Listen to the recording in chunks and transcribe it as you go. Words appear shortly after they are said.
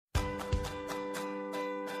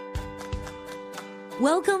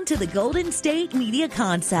Welcome to the Golden State Media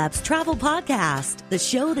Concepts Travel Podcast, the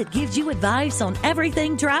show that gives you advice on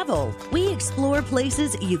everything travel. We explore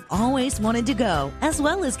places you've always wanted to go, as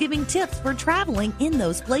well as giving tips for traveling in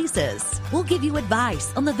those places. We'll give you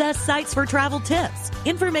advice on the best sites for travel tips,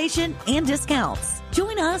 information, and discounts.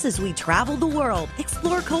 Join us as we travel the world,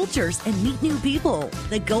 explore cultures, and meet new people.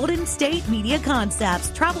 The Golden State Media Concepts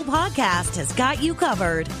Travel Podcast has got you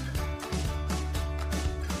covered.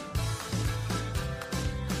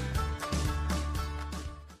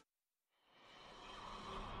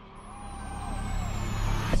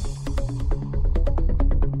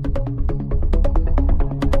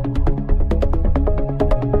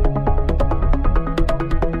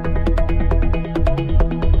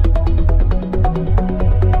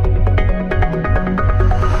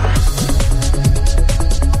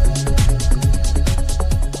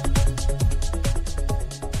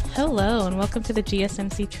 Welcome to the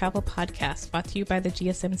GSMC Travel Podcast, brought to you by the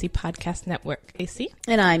GSMC Podcast Network. AC.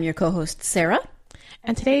 And I'm your co-host, Sarah.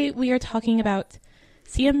 And today we are talking about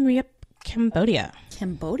Siem Riep, Cambodia.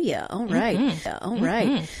 Cambodia. All right. Mm-hmm. All right.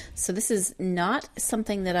 Mm-hmm. So this is not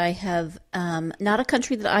something that I have, not a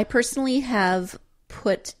country that I personally have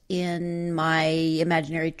put in my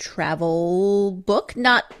imaginary travel book.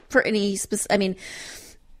 Not for any specific, I mean,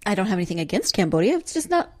 I don't have anything against Cambodia. It's just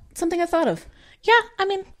not something I thought of. Yeah, I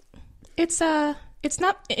mean, it's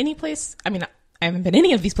not any place. I mean, I haven't been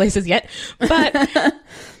any of these places yet, but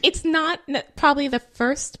it's not probably the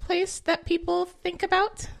first place that people think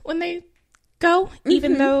about when they go,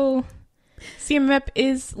 even though Siem Riep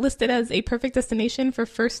is listed as a perfect destination for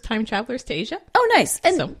first-time travelers to Asia. Oh, nice.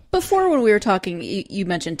 And before when we were talking, you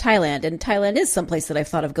mentioned Thailand, and Thailand is someplace that I've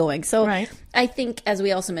thought of going. So right. I think, as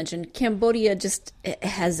we also mentioned, Cambodia just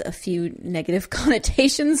has a few negative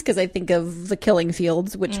connotations because I think of the killing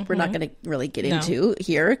fields, which we're not going to really get into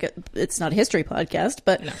here. It's not a history podcast,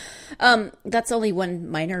 but that's only one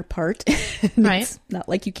minor part. Right. It's not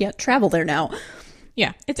like you can't travel there now.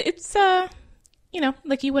 Yeah. It's you know,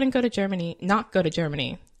 like you wouldn't not go to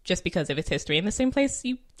Germany just because of its history. In the same place,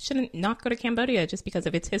 you shouldn't not go to Cambodia just because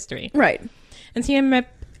of its history. Right. And Siem Riep,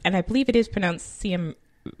 and I believe it is pronounced Siem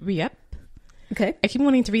Riep. Okay. I keep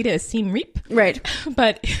wanting to read it as Siem Riep. Right.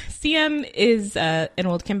 But Siem is an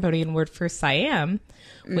old Cambodian word for Siam,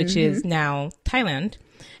 which is now Thailand.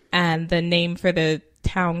 And the name for the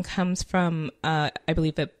town comes from, I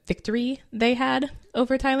believe, a victory they had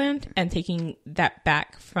over Thailand and taking that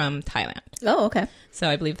back from Thailand. Oh, okay. So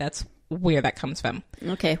I believe that's where that comes from.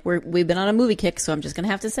 Okay, we've been on a movie kick, so I'm just going to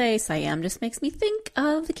have to say Siam just makes me think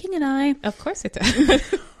of The King and I. Of course it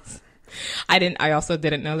does. I also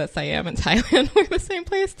didn't know that Siam and Thailand were the same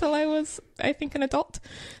place till I was, I think, an adult.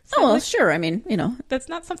 So oh, well, sure. I mean, you know. That's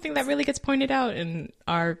not something that really gets pointed out in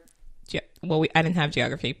our, I didn't have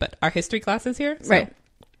geography, but our history classes here. So. Right.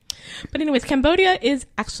 But anyways, Cambodia is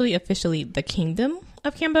actually officially the Kingdom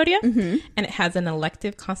of Cambodia, and it has an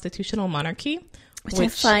elective constitutional monarchy. Which I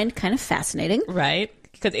find kind of fascinating. Right.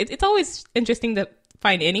 Because it's always interesting to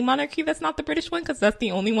find any monarchy that's not the British one, because that's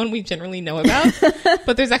the only one we generally know about.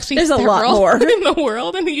 But there's actually a lot more in the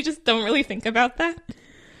world, and you just don't really think about that.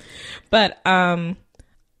 But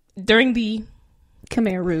during the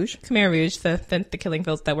Khmer Rouge, the killing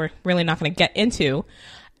fields that we're really not going to get into,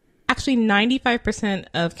 actually 95%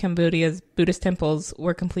 of Cambodia's Buddhist temples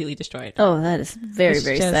were completely destroyed. Oh, that is very,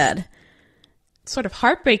 very sad. Sort of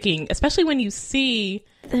heartbreaking, especially when you see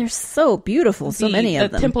they're so beautiful, so many of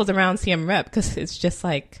them. The temples around Siem Riep, because it's just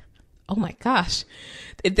like, oh my gosh,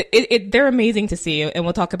 they're amazing to see, and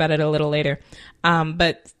we'll talk about it a little later.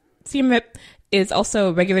 But Siem Riep is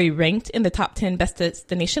also regularly ranked in the top 10 best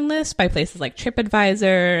destination list by places like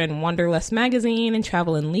TripAdvisor and Wanderlust magazine and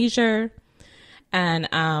Travel and Leisure. And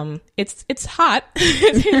it's hot.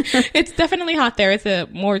 It's definitely hot there. It's a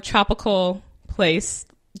more tropical place,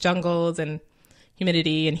 jungles and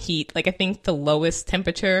humidity and heat. Like, I think the lowest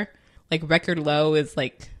temperature, like record low, is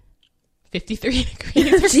like 53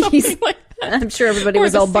 degrees or something like that. I'm sure everybody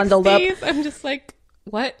was all bundled 60s. Up. I'm just like,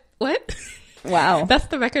 what? Wow. That's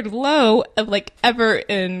the record low of like ever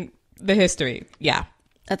in the history. Yeah.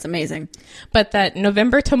 That's amazing. But that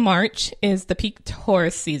November to March is the peak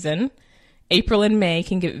tourist season. April and May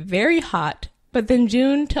can get very hot, but then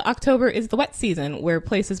June to October is the wet season, where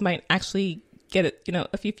places might actually get,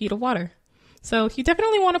 a few feet of water. So you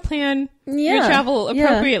definitely want to plan your travel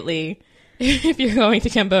appropriately if you're going to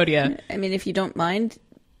Cambodia. I mean, if you don't mind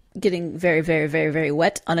getting very, very, very, very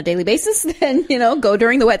wet on a daily basis, then, go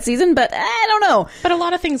during the wet season. But I don't know. But a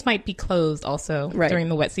lot of things might be closed also during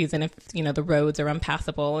the wet season if, the roads are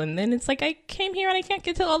unpassable. And then it's like, I came here and I can't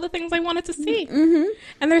get to all the things I wanted to see. Mm-hmm.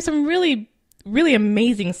 And there's some really, really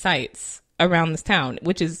amazing sites around this town,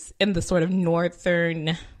 which is in the sort of northwest.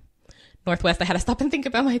 I had to stop and think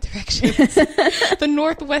about my directions. The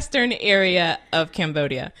northwestern area of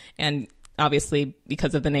Cambodia. And obviously,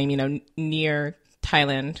 because of the name, near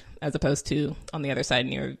Thailand, as opposed to on the other side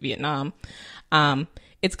near Vietnam.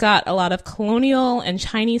 It's got a lot of colonial and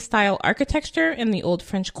Chinese style architecture in the old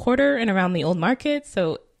French Quarter and around the old market.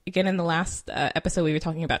 So again, in the last episode, we were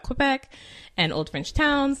talking about Quebec and old French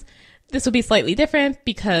towns. This will be slightly different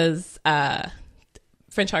because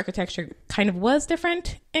French architecture kind of was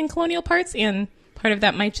different in colonial parts, and part of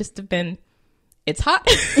that might just have been it's hot.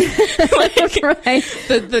 Right.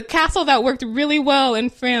 The castle that worked really well in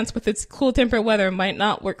France with its cool temperate weather might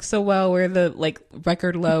not work so well where the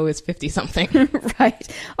record low is 50 something. Right.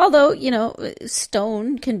 Although,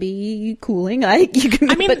 stone can be cooling.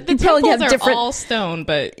 The temples are all stone,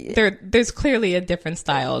 but there's clearly a different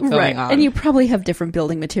style going on. And you probably have different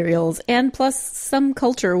building materials, and plus some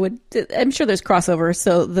culture I'm sure there's crossover,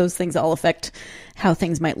 so those things all affect how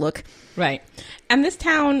things might look. Right. And this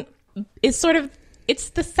town is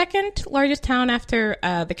it's the second largest town after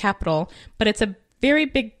the capital, but it's a very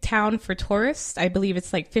big town for tourists. I believe it's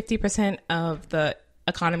 50% of the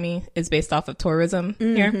economy is based off of tourism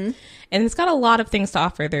here. And it's got a lot of things to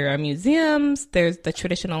offer. There are museums, there's the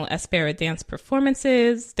traditional Espera dance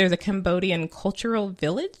performances, there's a Cambodian cultural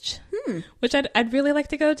village, which I'd really like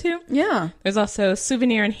to go to. Yeah. There's also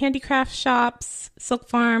souvenir and handicraft shops, silk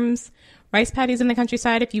farms, rice paddies in the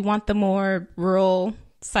countryside if you want the more rural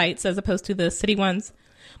sites as opposed to the city ones.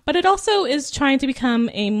 But it also is trying to become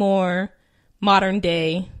a more modern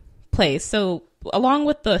day place. So along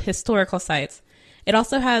with the historical sites, it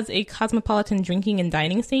also has a cosmopolitan drinking and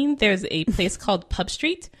dining scene. There's a place called Pub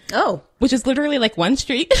Street. Oh. Which is literally one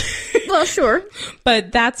street. Well, sure.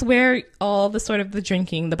 But that's where all the sort of the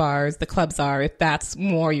drinking, the bars, the clubs are. If that's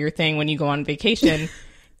more your thing when you go on vacation,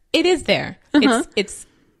 it is there. Uh-huh. It's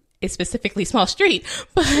a specifically small street,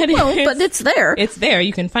 but it's there. It's there.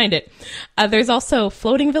 You can find it. There's also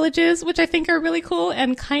floating villages, which I think are really cool,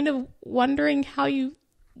 and kind of wondering how you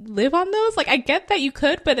live on those. I get that you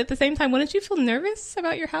could, but at the same time, wouldn't you feel nervous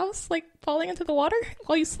about your house falling into the water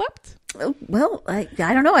while you slept? Well, I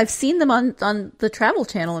don't know. I've seen them on the Travel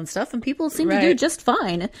Channel and stuff, and people seem to do just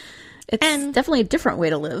fine. It's definitely a different way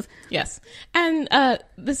to live. Yes. And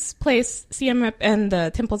this place, Siem Riep, and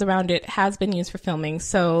the temples around it has been used for filming.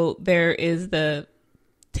 So there is the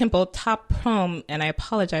temple Ta Prohm, and I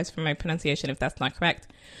apologize for my pronunciation if that's not correct,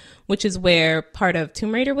 which is where part of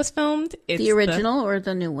Tomb Raider was filmed. It's the original or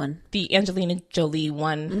the new one? The Angelina Jolie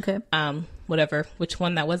one. Okay. Which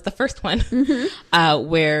one that was, the first one.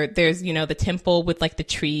 Where there's, the temple with the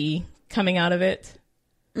tree coming out of it.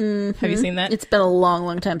 Mm-hmm. Have you seen that? It's been a long,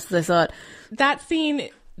 long time since I saw it.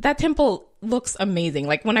 That temple looks amazing.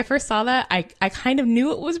 When I first saw that, I kind of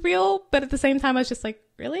knew it was real, but at the same time, I was just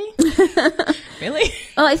really? Really?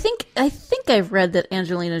 Well, I think I've read that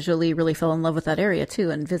Angelina Jolie really fell in love with that area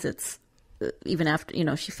too, and visits even after,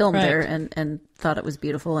 she filmed there and thought it was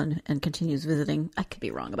beautiful and continues visiting. I could be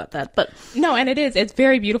wrong about that, but no, and it's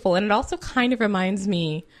very beautiful. And it also kind of reminds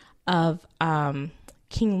me of,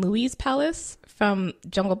 King Louis's palace from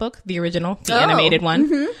Jungle Book, the original, the animated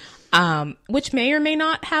one, which may or may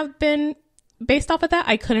not have been based off of that.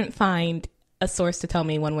 I couldn't find a source to tell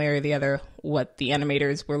me one way or the other what the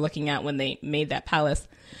animators were looking at when they made that palace.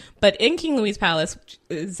 But in King Louis's palace, which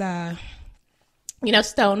is,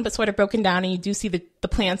 stone, but sort of broken down, and you do see the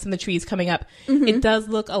plants and the trees coming up. Mm-hmm. It does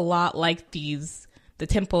look a lot like the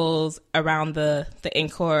temples around the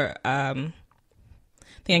Angkor,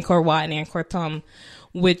 the Angkor Wat and Angkor Thom,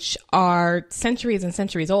 which are centuries and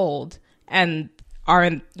centuries old and are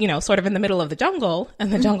in, sort of in the middle of the jungle.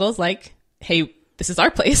 And the jungle's hey, this is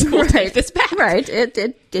our place. We'll take this back. Right.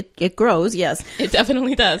 It grows. Yes, it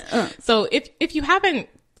definitely does. So if you haven't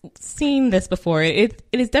seen this before, it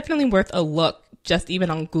is definitely worth a look, just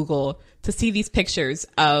even on Google, to see these pictures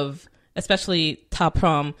of, especially Ta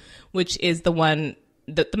Prohm, which is the one,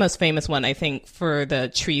 the most famous one, I think, for the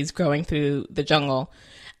trees growing through the jungle.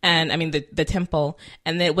 And I mean, the temple.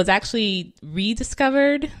 And it was actually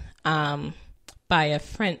rediscovered by a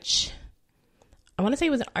French, I want to say it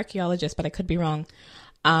was an archaeologist, but I could be wrong.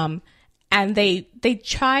 And they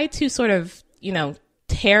tried to sort of,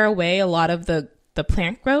 tear away a lot of the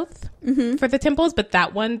plant growth for the temples. But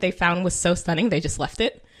that one they found was so stunning, they just left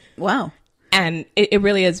it. Wow. And it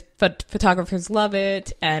really is. Photographers love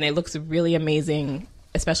it. And it looks really amazing,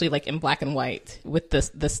 especially in black and white with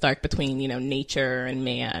the stark between, nature and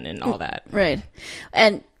man and all that. Right.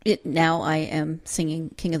 And now I am singing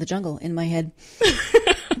King of the Jungle in my head.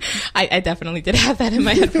 I definitely did have that in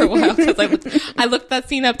my head for a while, because I looked that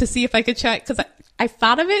scene up to see if I could check, because I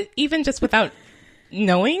thought of it even just without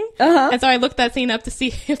knowing. And so I looked that scene up to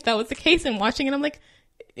see if that was the case, and watching it, I'm like,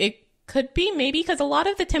 it could be maybe, because a lot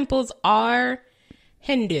of the temples are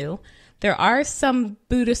Hindu. There are some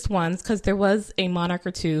Buddhist ones, because there was a monarch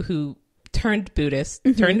or two who turned Buddhist.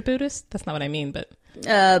 Turned Buddhist? That's not what I mean, but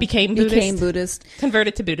became Buddhist.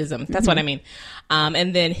 Converted to Buddhism. That's what I mean.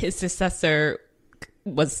 And then his successor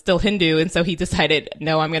was still Hindu, and so he decided,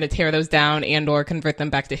 no, I'm going to tear those down and or convert them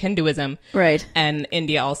back to Hinduism. Right. And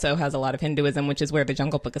India also has a lot of Hinduism, which is where the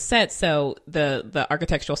Jungle Book is set, so the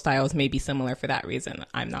architectural styles may be similar for that reason.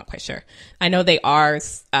 I'm not quite sure. I know they are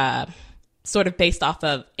sort of based off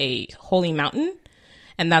of a holy mountain,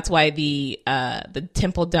 and that's why the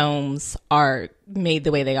temple domes are made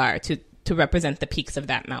the way they are, to represent the peaks of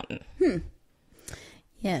that mountain.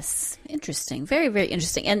 Yes. Interesting. Very, very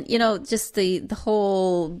interesting. And, you know, just the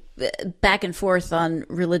whole back and forth on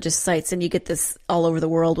religious sites, and you get this all over the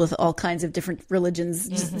world with all kinds of different religions.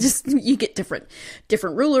 Just you get different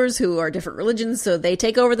rulers who are different religions, so they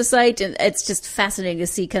take over the site, and it's just fascinating to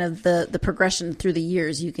see kind of the progression through the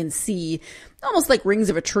years. You can see almost like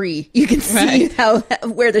rings of a tree. You can see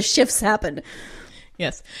where the shifts happen.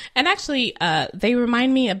 Yes. And actually, they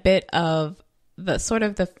remind me a bit of the sort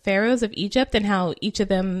of the pharaohs of Egypt, and how each of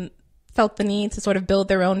them felt the need to sort of build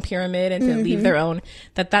their own pyramid and to leave their own.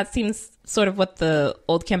 That seems sort of what the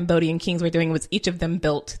old Cambodian kings were doing, was each of them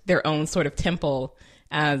built their own sort of temple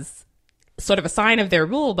as sort of a sign of their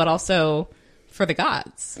rule, but also for the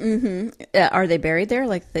gods. Are they buried there,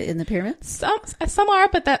 like in the pyramids? Some are,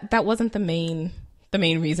 but that wasn't the main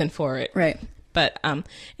reason for it. Right. But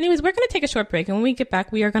anyways, we're going to take a short break, and when we get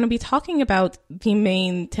back, we are going to be talking about the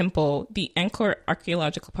main temple, the Angkor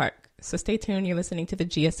Archaeological Park. So stay tuned. You're listening to the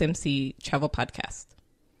GSMC Travel Podcast.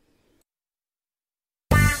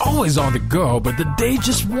 Always on the go, but the day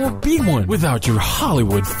just won't be one without your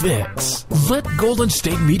Hollywood fix. Let Golden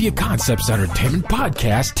State Media Concepts Entertainment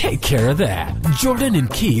Podcast take care of that. Jordan and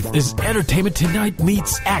Keith is Entertainment Tonight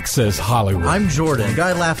meets Access Hollywood. I'm Jordan.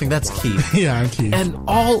 Guy laughing, that's Keith. Yeah, I'm Keith. An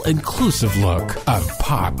all-inclusive look of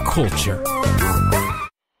pop culture.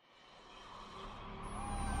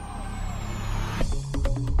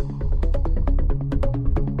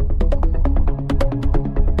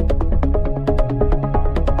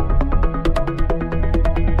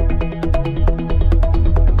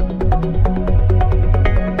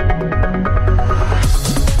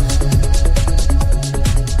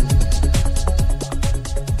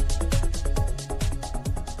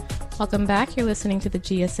 Welcome back. You're listening to the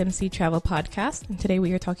GSMC Travel Podcast, and today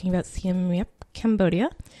we are talking about Siem Riep, Cambodia,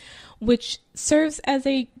 which serves as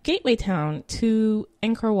a gateway town to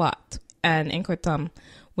Angkor Wat and Angkor Thom,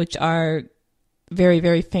 which are very,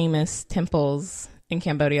 very famous temples in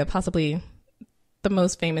Cambodia, possibly the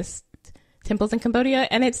most famous temples in Cambodia.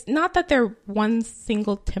 And it's not that they're one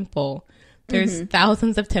single temple. There's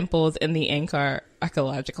thousands of temples in the Angkor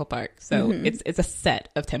Archaeological Park. So it's a set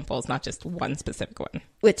of temples, not just one specific one.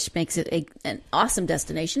 Which makes it an awesome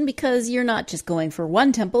destination, because you're not just going for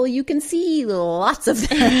one temple. You can see lots of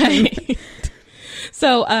them. Right.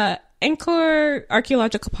 So Angkor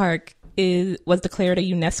Archaeological Park was declared a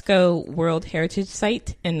UNESCO World Heritage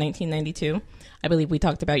Site in 1992. I believe we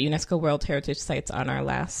talked about UNESCO World Heritage Sites on our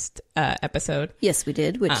last episode. Yes, we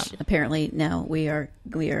did, which apparently now we are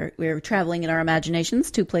traveling in our imaginations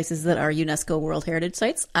to places that are UNESCO World Heritage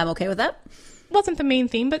Sites. I'm okay with that. Wasn't the main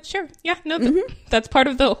theme, but sure. Yeah, no, that's part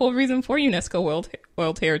of the whole reason for UNESCO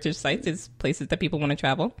World Heritage Sites, is places that people want to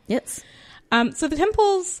travel. Yes. So the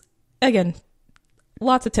temples, again,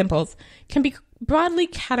 lots of temples, can be broadly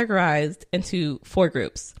categorized into 4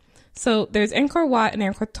 groups. So there's Angkor Wat and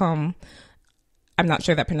Angkor Thom. I'm not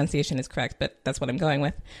sure that pronunciation is correct, but that's what I'm going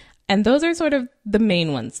with. And those are sort of the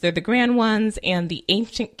main ones. They're the grand ones and the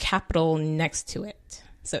ancient capital next to it.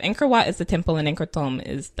 So Angkor Wat is the temple and Angkor Thom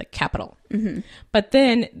is the capital. But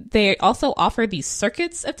then they also offer these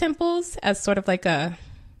circuits of temples as sort of like a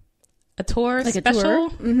tour like special. A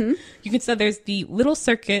tour? You can say there's the little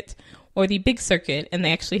circuit or the big circuit, and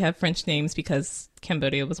they actually have French names because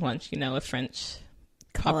Cambodia was once, a French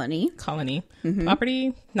colony.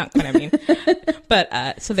 Property, not quite, I mean.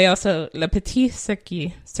 But so they also Le Petit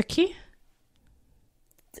Circuit.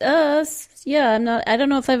 Yeah, I don't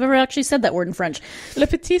know if I've ever actually said that word in French. Le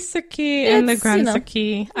Petit Circuit and Le Grand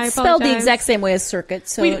Circuit. I apologize. Spelled the exact same way as circuit.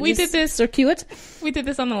 So we did this. Circuit. We did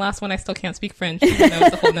this on the last one. I still can't speak French. That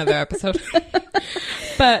was a whole nother episode.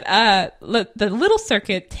 But the little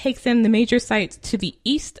circuit takes in the major sites to the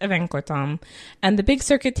east of Angkor Thom, and the big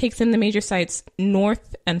circuit takes in the major sites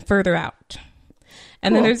north and further out.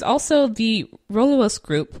 And then there's also the Rololos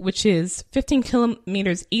group, which is 15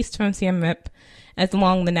 kilometers east from Siem Riep It's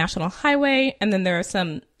along the national highway, and then there are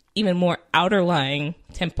some even more outer-lying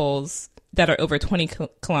temples that are over 20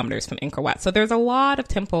 kilometers from Angkor Wat. So there's a lot of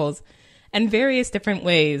temples and various different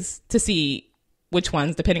ways to see which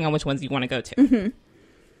ones, depending on which ones you want to go to. Mm-hmm.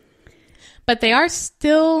 But they are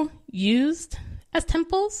still used as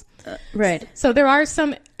temples. Right. So there are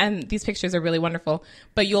some, and these pictures are really wonderful,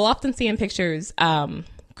 but you'll often see in pictures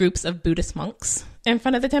groups of Buddhist monks in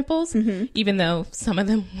front of the temples, even though some of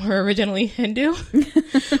them were originally Hindu,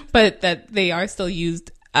 but that they are still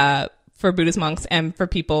used for Buddhist monks and for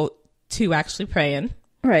people to actually pray in.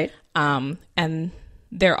 Right. And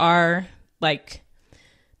there are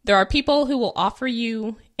people who will offer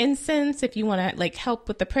you incense if you want to help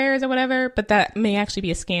with the prayers or whatever, but that may actually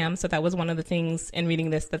be a scam. So that was one of the things in reading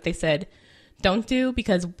this that they said don't do,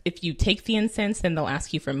 because if you take the incense, then they'll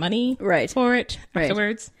ask you for money for it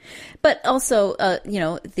afterwards. But also,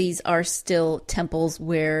 these are still temples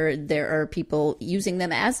where there are people using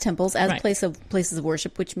them as temples, as places of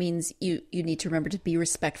worship, which means you need to remember to be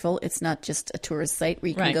respectful. It's not just a tourist site where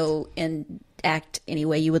you can go and act any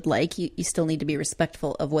way you would like. You still need to be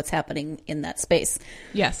respectful of what's happening in that space.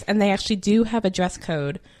 Yes, and they actually do have a dress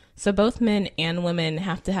code. So both men and women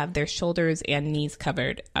have to have their shoulders and knees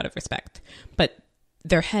covered out of respect, but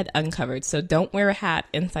their head uncovered. So don't wear a hat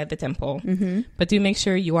inside the temple, but do make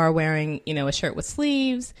sure you are wearing, a shirt with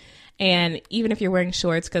sleeves. And even if you're wearing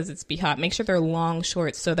shorts, because it's be hot, make sure they're long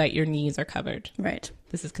shorts so that your knees are covered. Right.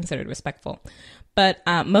 This is considered respectful. But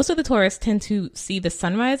most of the tourists tend to see the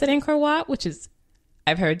sunrise at Angkor Wat, which is,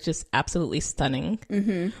 I've heard, just absolutely stunning.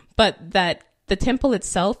 Mm-hmm. But that the temple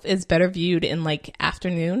itself is better viewed in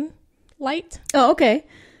afternoon light. Oh, okay.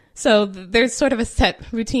 So there's sort of a set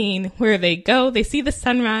routine where they see the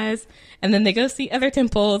sunrise, and then they go see other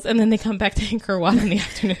temples, and then they come back to Angkor Wat in the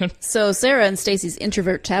afternoon. So Sarah and Stacy's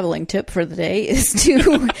introvert traveling tip for the day is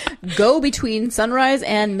to go between sunrise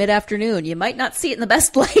and mid-afternoon. You might not see it in the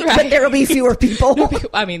best light, but there will be fewer people.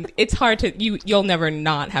 I mean, it's hard to, you'll never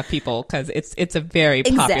not have people because it's a very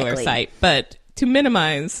popular site, but to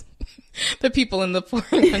minimize the people in the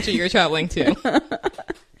foreign country you're traveling to.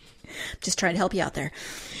 Just trying to help you out there.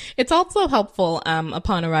 It's also helpful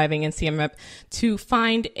upon arriving in Siem Riep to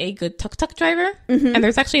find a good tuk-tuk driver. Mm-hmm. And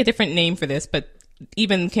there's actually a different name for this, but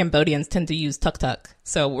even Cambodians tend to use tuk-tuk.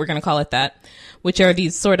 So we're going to call it that, which are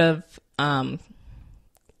these sort of not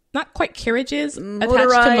quite carriages attached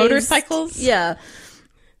to motorcycles. Yeah.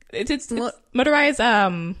 It's motorized.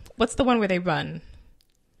 What's the one where they run?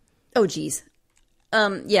 Oh, geez.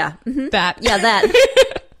 Yeah. Mm-hmm. That. Yeah,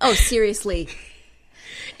 that. Oh, seriously.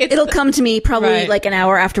 It'll come to me probably an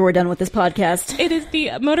hour after we're done with this podcast. It is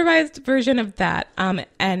the motorized version of that.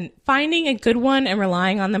 And finding a good one and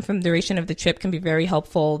relying on them for the duration of the trip can be very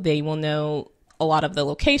helpful. They will know a lot of the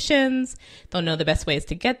locations. They'll know the best ways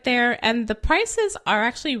to get there. And the prices are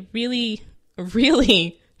actually really,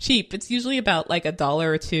 really cheap. It's usually about $1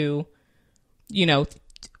 or $2,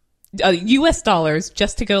 US dollars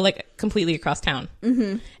just to go completely across town.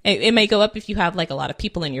 Mm-hmm. It may go up if you have a lot of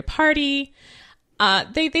people in your party.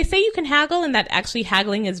 They say you can haggle, and that actually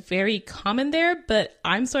haggling is very common there, but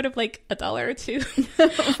I'm sort of $1 or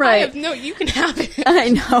 $2. Right. You can have it. I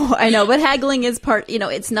know. But haggling is part,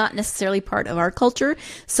 it's not necessarily part of our culture.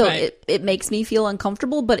 So it makes me feel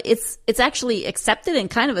uncomfortable, but it's actually accepted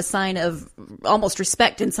and kind of a sign of almost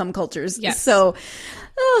respect in some cultures. Yes. So,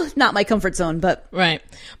 not my comfort zone, but. Right.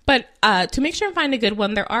 But to make sure and find a good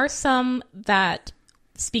one, there are some that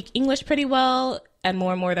speak English pretty well. And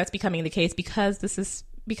more that's becoming the case because this is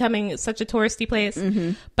becoming such a touristy place.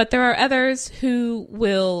 Mm-hmm. But there are others who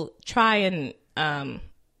will try and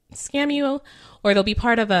scam you, or they'll be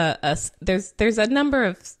part of there's a number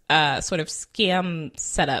of sort of scam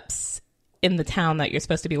setups in the town that you're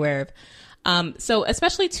supposed to be aware of. So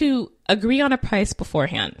especially to agree on a price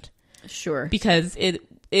beforehand. Sure. Because it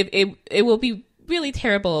will be really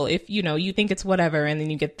terrible if you think it's whatever and then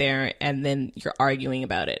you get there and then you're arguing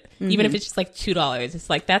about it. Mm-hmm. Even if it's just $2, it's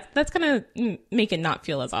that's gonna make it not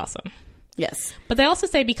feel as awesome. Yes. But they also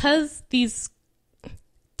say because these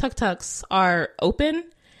tuk-tuks are open,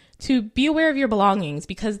 to be aware of your belongings,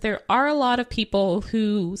 because there are a lot of people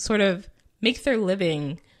who sort of make their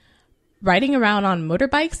living riding around on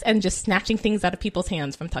motorbikes and just snatching things out of people's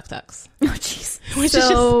hands from tuk-tuks. Oh jeez.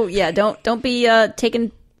 Don't be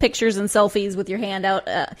taking pictures and selfies with your hand out.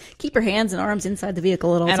 Keep your hands and arms inside the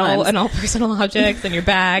vehicle at all times. And all personal objects and your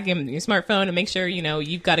bag and your smartphone, and make sure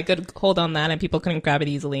you've got a good hold on that and people can grab it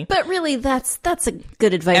easily. But really, that's a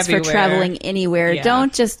good advice everywhere. For traveling anywhere. Yeah.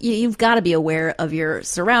 Don't just you've got to be aware of your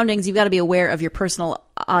surroundings. You've got to be aware of your personal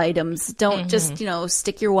items. Don't just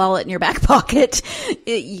stick your wallet in your back pocket.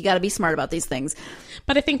 You got to be smart about these things.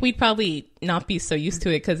 But I think we'd probably not be so used to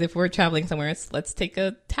it because if we're traveling somewhere, it's let's take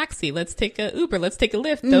a taxi, let's take a Uber, let's take a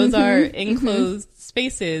Lyft. Those are enclosed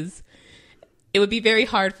spaces. It would be very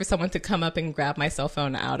hard for someone to come up and grab my cell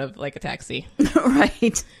phone out of like a taxi.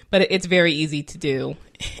 Right. But it's very easy to do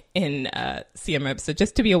in Siem Riep. So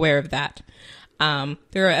just to be aware of that.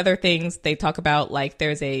 There are other things they talk about, like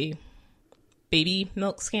there's a baby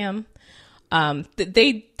milk scam.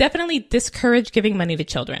 They definitely discourage giving money to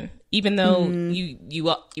children, even though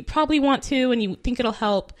you probably want to and you think it'll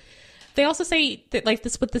help. They also say that like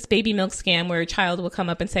this with this baby milk scam where a child will come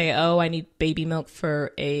up and say, oh, I need baby milk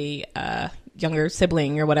for a younger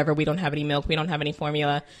sibling or whatever. We don't have any milk. We don't have any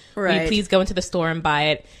formula. Right. Will you please go into the store and buy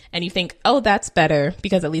it? And you think, oh, that's better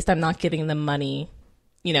because at least I'm not giving them money,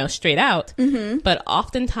 straight out. But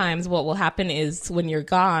oftentimes what will happen is when you're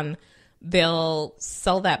gone, they'll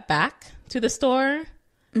sell that back to the store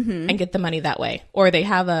and get the money that way. Or they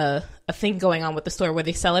have a thing going on with the store where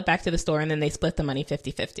they sell it back to the store and then they split the money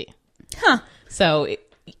 50-50. Huh. So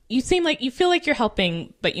you feel like you're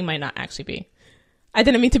helping, but you might not actually be. I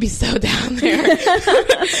didn't mean to be so down there,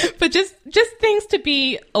 but just things to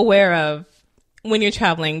be aware of when you're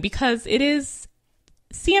traveling, because it is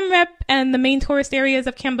Siem Riep and the main tourist areas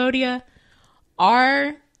of Cambodia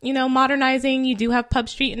are, modernizing. You do have Pub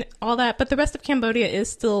Street and all that, but the rest of Cambodia is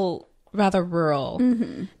still rather rural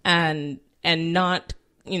and not,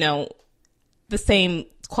 the same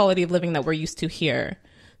quality of living that we're used to here.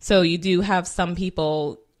 So you do have some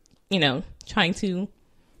people, trying to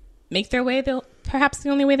make their way perhaps the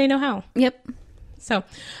only way they know how. Yep. So,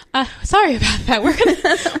 sorry about that. We're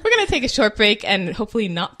gonna take a short break and hopefully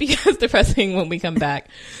not be as depressing when we come back.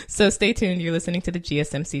 So stay tuned. You're listening to the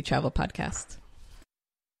GSMC Travel Podcast.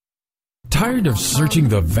 Tired of searching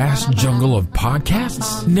the vast jungle of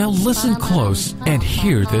podcasts? Now listen close and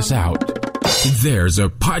hear this out. There's a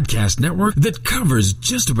podcast network that covers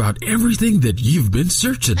just about everything that you've been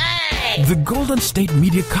searching. Hey! The Golden State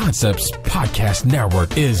Media Concepts Podcast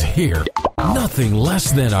Network is here. Nothing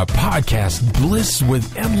less than a podcast bliss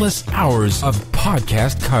with endless hours of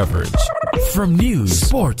podcast coverage. From news,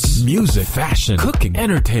 sports, music, fashion, cooking,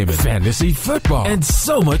 entertainment, fantasy, football, and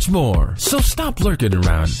so much more. So stop lurking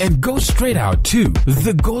around and go straight out to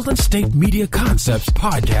the Golden State Media Concepts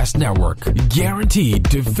Podcast Network. Guaranteed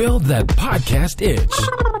to fill that podcast itch.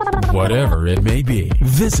 Whatever it may be.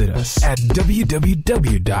 Visit us at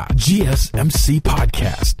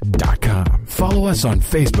www.gsmcpodcast.com. Follow us on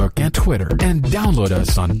Facebook and Twitter, and download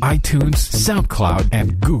us on iTunes, SoundCloud,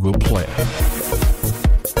 and Google Play.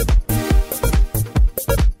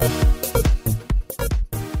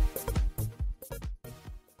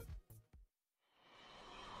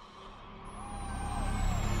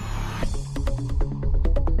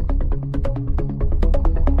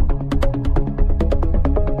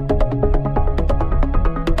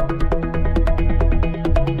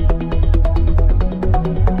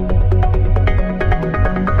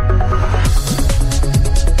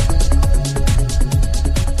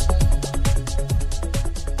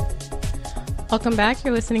 Welcome back.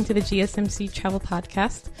 You're listening to the GSMC Travel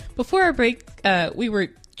Podcast. Before our break, we were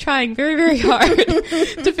trying very, very hard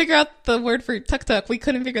to figure out the word for tuk-tuk. We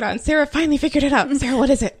couldn't figure it out. And Sarah finally figured it out. Sarah, what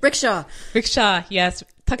is it? Rickshaw. Rickshaw, yes.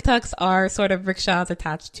 Tuk-tuks are sort of rickshaws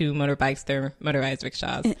attached to motorbikes. They're motorized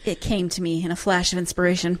rickshaws. It came to me in a flash of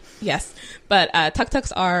inspiration. Yes. But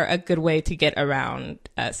tuk-tuks are a good way to get around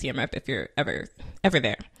Siem Riep if you're ever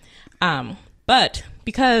there. But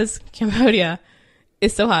because Cambodia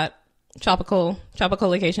is so hot, tropical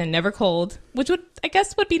location, never cold, which would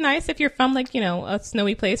be nice if you're from a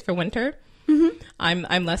snowy place for winter.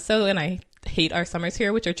 I'm less so, and I hate our summers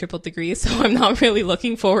here, which are triple degrees, so I'm not really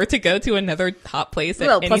looking forward to go to another hot place at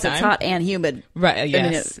any plus time. It's hot and humid, right?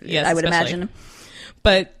 Yes, yes, I would imagine.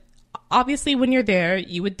 But obviously when you're there,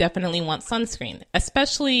 you would definitely want sunscreen,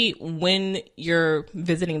 especially when you're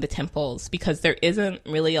visiting the temples, because there isn't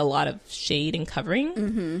really a lot of shade and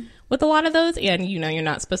covering with a lot of those, and you're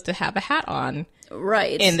not supposed to have a hat on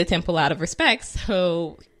in the temple out of respect,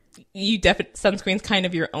 so sunscreen's kind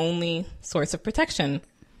of your only source of protection.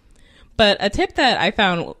 But a tip that I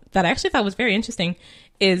found that I actually thought was very interesting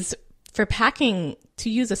is for packing to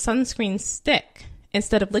use a sunscreen stick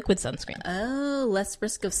instead of liquid sunscreen. Oh, less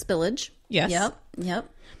risk of spillage. Yes. Yep.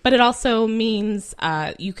 But it also means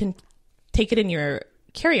you can take it in your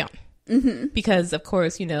carry-on. Because, of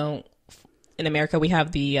course, in America, we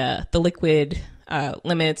have the liquid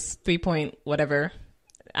limits, 3 point whatever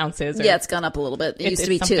ounces. Yeah, it's gone up a little bit. It used to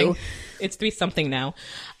be 2. It's 3 something now.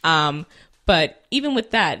 But even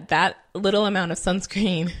with that little amount of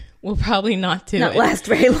sunscreen will probably not last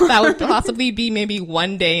very long. That would possibly be maybe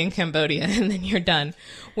one day in Cambodia and then you're done.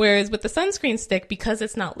 Whereas with the sunscreen stick, because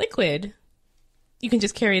it's not liquid, you can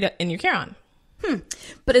just carry it in your carry-on.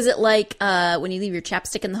 But is it like when you leave your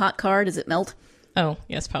chapstick in the hot car, does it melt? Oh,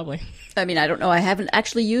 yes, probably. I mean, I don't know. I haven't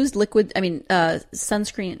actually used a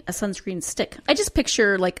sunscreen stick. I just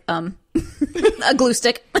picture like a glue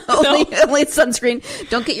stick, only sunscreen.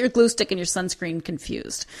 Don't get your glue stick and your sunscreen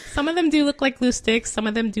confused. Some of them do look like glue sticks. Some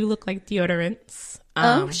of them do look like deodorants.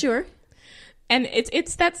 Sure. And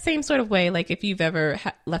it's that same sort of way, like if you've ever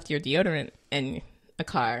left your deodorant in a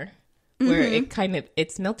car, where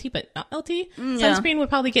it's melty but not melty. Sunscreen would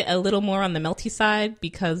probably get a little more on the melty side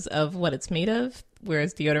because of what it's made of,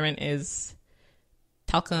 whereas deodorant is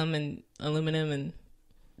talcum and aluminum and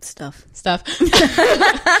stuff.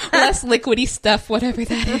 Less liquidy stuff, whatever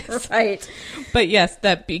that is. Right. But yes,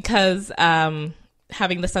 that because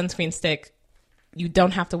having the sunscreen stick, you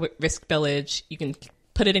don't have to risk spillage. You can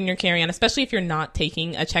put it in your carry-on, especially if you're not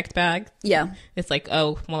taking a checked bag. Yeah. It's like,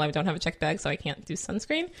 oh, well, I don't have a checked bag, so I can't do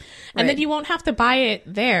sunscreen. And then you won't have to buy it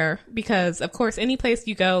there because, of course, any place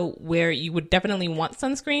you go where you would definitely want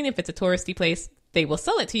sunscreen, if it's a touristy place, they will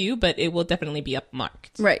sell it to you, but it will definitely be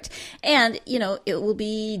upmarked. Right. And, it will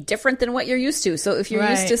be different than what you're used to. So if you're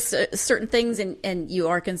used to certain things and you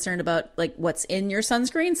are concerned about like what's in your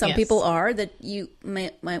sunscreen, some people are, that you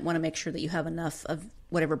might want to make sure that you have enough of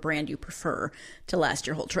whatever brand you prefer to last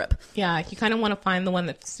your whole trip. Yeah, you kind of want to find the one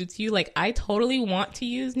that suits you. Like, I totally want to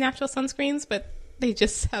use natural sunscreens, but they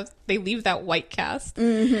leave that white cast.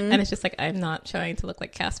 And it's just like, I'm not trying to look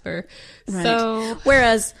like Casper. Right. So,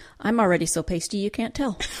 whereas I'm already so pasty, you can't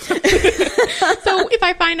tell. So if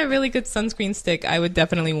I find a really good sunscreen stick, I would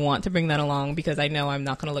definitely want to bring that along because I know I'm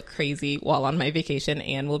not going to look crazy while on my vacation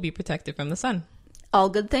and will be protected from the sun. All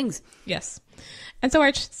good things. Yes. And so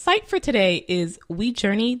our site for today is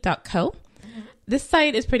wejourney.co. This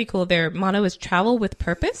site is pretty cool. Their motto is travel with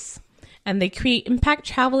purpose, and they create impact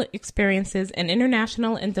travel experiences in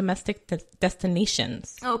international and domestic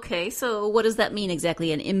destinations. Okay, so what does that mean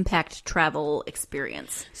exactly, an impact travel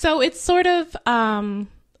experience? So it's sort of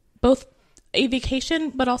both a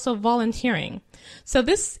vacation, but also volunteering. So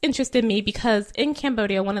this interested me because in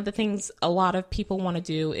Cambodia, one of the things a lot of people want to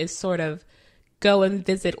do is sort of go and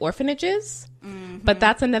visit orphanages. But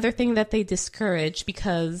that's another thing that they discourage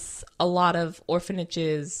because a lot of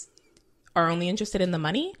orphanages are only interested in the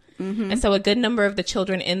money. And so a good number of the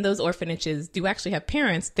children in those orphanages do actually have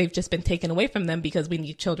parents. They've just been taken away from them because we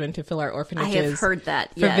need children to fill our orphanages. I have heard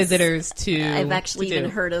that, for visitors to I've actually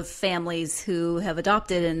even heard of families who have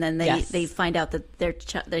adopted and then they find out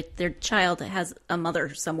that their child has a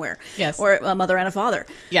mother somewhere. Yes. Or a mother and a father.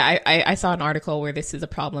 Yeah, I saw an article where this is a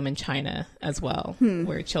problem in China as well,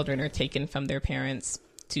 where children are taken from their parents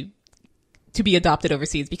to be adopted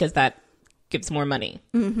overseas because that gives more money.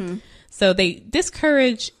 So they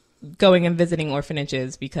discourage going and visiting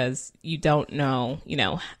orphanages because you don't know,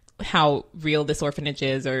 how real this orphanage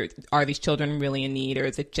is, or are these children really in need, or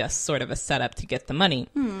is it just sort of a setup to get the money?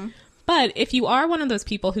 But if you are one of those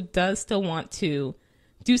people who does still want to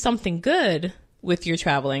do something good with your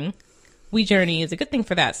traveling, WeJourney is a good thing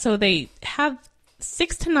for that. So they have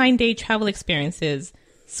 6 to 9 day travel experiences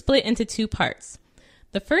split into 2 parts.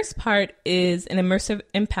 The first part is an immersive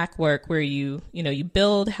impact work where you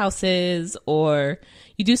build houses or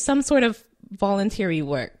you do some sort of voluntary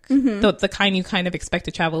work, the kind you kind of expect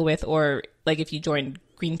to travel with, or like if you join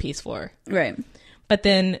Greenpeace for. Right. But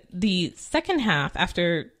then the second half,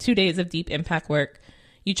 after 2 days of deep impact work,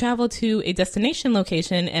 you travel to a destination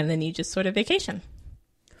location and then you just sort of vacation.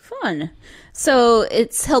 Fun. So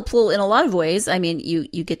it's helpful in a lot of ways. I mean,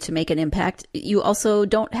 you get to make an impact. You also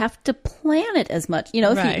don't have to plan it as much.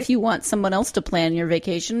 If you want someone else to plan your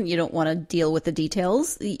vacation, you don't want to deal with the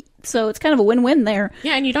details. So it's kind of a win-win there.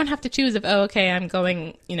 Yeah, and you don't have to choose if, I'm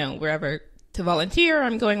going, wherever to volunteer, or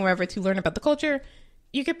I'm going wherever to learn about the culture.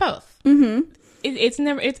 You get both. It's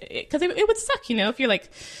never, because it would suck, if you're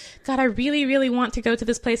like, God, I really, really want to go to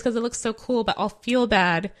this place because it looks so cool, but I'll feel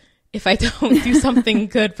bad if I don't do something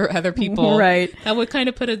good for other people. Right. That would kind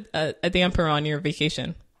of put a damper on your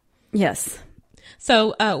vacation. Yes.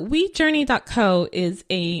 So WeJourney.co is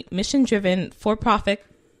a mission-driven, for-profit,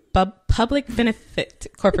 public benefit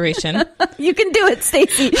corporation. You can do it,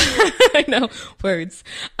 Stacy. I know, words.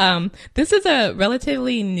 This is a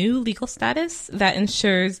relatively new legal status that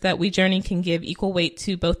ensures that WeJourney can give equal weight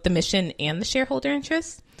to both the mission and the shareholder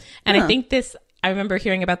interests. And I remember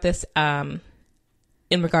hearing about this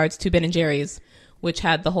in regards to Ben & Jerry's, which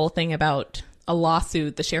had the whole thing about a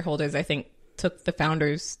lawsuit. The shareholders, I think, took the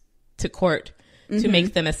founders to court to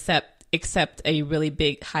make them accept a really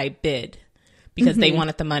big high bid because they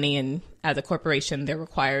wanted the money, and as a corporation, they're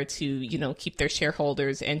required to, you know, keep their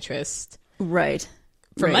shareholders' interest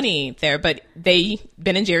for money there. But Ben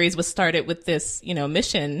and Jerry's was started with this, you know,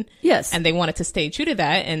 mission. Yes. And they wanted to stay true to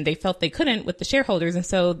that, and they felt they couldn't with the shareholders. And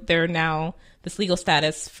so they're now this legal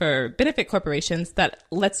status for benefit corporations that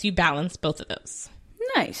lets you balance both of those.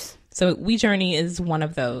 Nice. So We Journey is one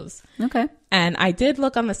of those. Okay. And I did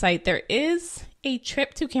look on the site. There is a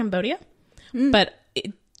trip to Cambodia, but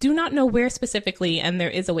do not know where specifically, and there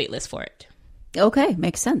is a wait list for it. Okay,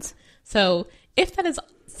 makes sense. So if that is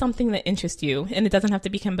something that interests you, and it doesn't have to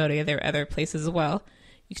be Cambodia, there are other places as well,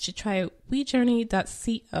 you should try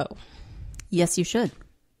wejourney.co. Yes, you should.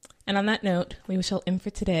 And on that note, we shall end for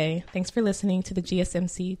today. Thanks for listening to the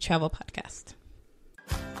GSMC Travel Podcast.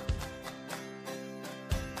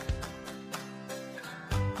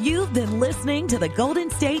 You've been listening to the Golden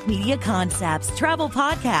State Media Concepts Travel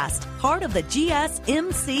Podcast, part of the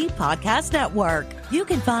GSMC Podcast Network. You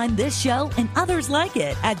can find this show and others like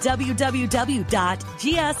it at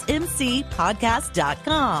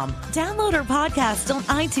www.gsmcpodcast.com. Download our podcast on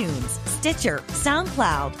iTunes, Stitcher,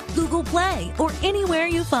 SoundCloud, Google Play, or anywhere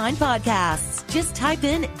you find podcasts. Just type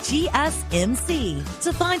in GSMC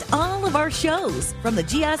to find all of our shows from the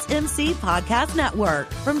GSMC Podcast Network.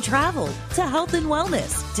 From travel to health and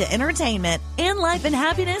wellness to entertainment and life and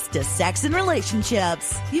happiness to sex and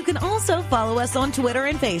relationships. You can also follow us on Twitter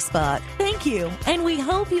and Facebook. Thank you, and we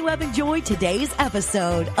hope you have enjoyed today's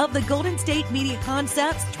episode of the Golden State Media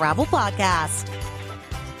Concepts Travel Podcast.